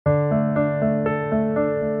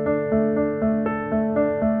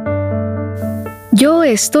Yo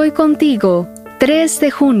estoy contigo, 3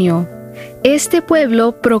 de junio. Este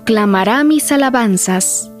pueblo proclamará mis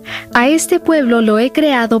alabanzas. A este pueblo lo he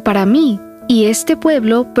creado para mí, y este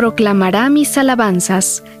pueblo proclamará mis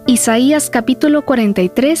alabanzas. Isaías capítulo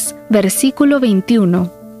 43, versículo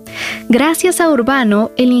 21. Gracias a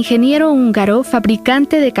Urbano, el ingeniero húngaro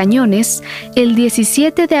fabricante de cañones, el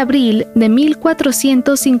 17 de abril de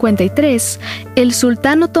 1453, el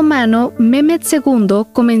sultán otomano Mehmed II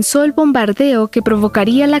comenzó el bombardeo que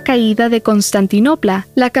provocaría la caída de Constantinopla,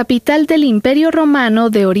 la capital del Imperio Romano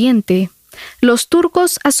de Oriente. Los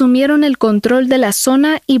turcos asumieron el control de la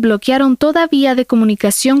zona y bloquearon toda vía de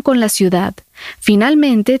comunicación con la ciudad.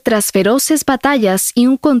 Finalmente, tras feroces batallas y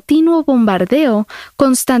un continuo bombardeo,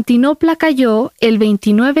 Constantinopla cayó el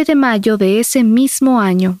 29 de mayo de ese mismo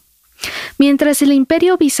año. Mientras el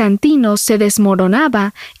imperio bizantino se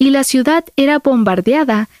desmoronaba y la ciudad era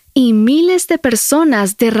bombardeada, y miles de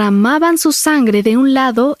personas derramaban su sangre de un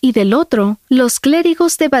lado y del otro, los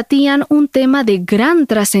clérigos debatían un tema de gran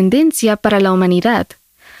trascendencia para la humanidad.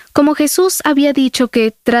 Como Jesús había dicho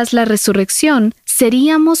que, tras la resurrección,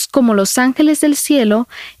 seríamos como los ángeles del cielo,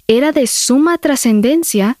 era de suma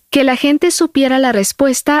trascendencia que la gente supiera la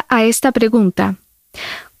respuesta a esta pregunta.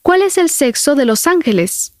 ¿Cuál es el sexo de los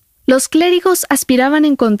ángeles? Los clérigos aspiraban a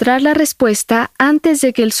encontrar la respuesta antes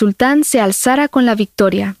de que el sultán se alzara con la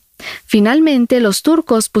victoria. Finalmente, los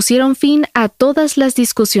turcos pusieron fin a todas las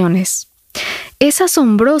discusiones. Es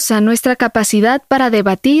asombrosa nuestra capacidad para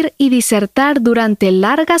debatir y disertar durante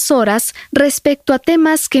largas horas respecto a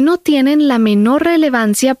temas que no tienen la menor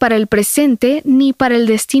relevancia para el presente ni para el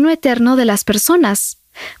destino eterno de las personas.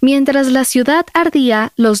 Mientras la ciudad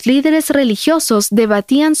ardía, los líderes religiosos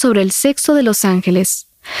debatían sobre el sexo de los ángeles.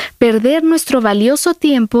 Perder nuestro valioso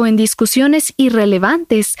tiempo en discusiones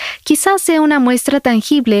irrelevantes quizás sea una muestra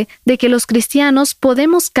tangible de que los cristianos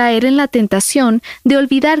podemos caer en la tentación de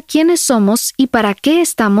olvidar quiénes somos y para qué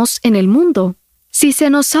estamos en el mundo. Si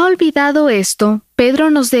se nos ha olvidado esto,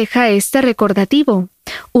 Pedro nos deja este recordativo.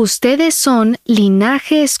 Ustedes son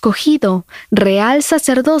linaje escogido, real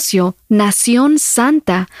sacerdocio, nación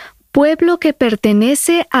santa, pueblo que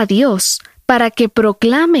pertenece a Dios, para que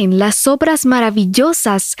proclamen las obras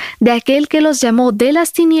maravillosas de aquel que los llamó de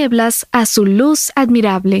las tinieblas a su luz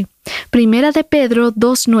admirable. Primera de Pedro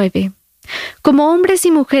 2:9. Como hombres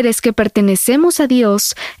y mujeres que pertenecemos a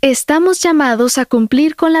Dios, estamos llamados a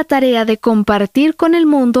cumplir con la tarea de compartir con el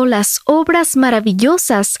mundo las obras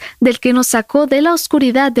maravillosas del que nos sacó de la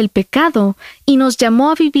oscuridad del pecado y nos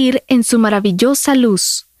llamó a vivir en su maravillosa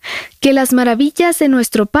luz. Que las maravillas de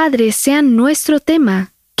nuestro Padre sean nuestro tema.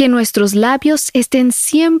 Que nuestros labios estén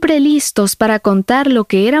siempre listos para contar lo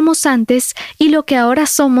que éramos antes y lo que ahora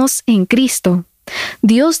somos en Cristo.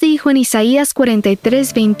 Dios dijo en Isaías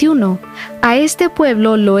 43:21, «A este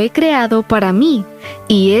pueblo lo he creado para mí,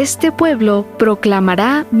 y este pueblo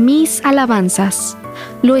proclamará mis alabanzas».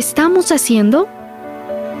 ¿Lo estamos haciendo?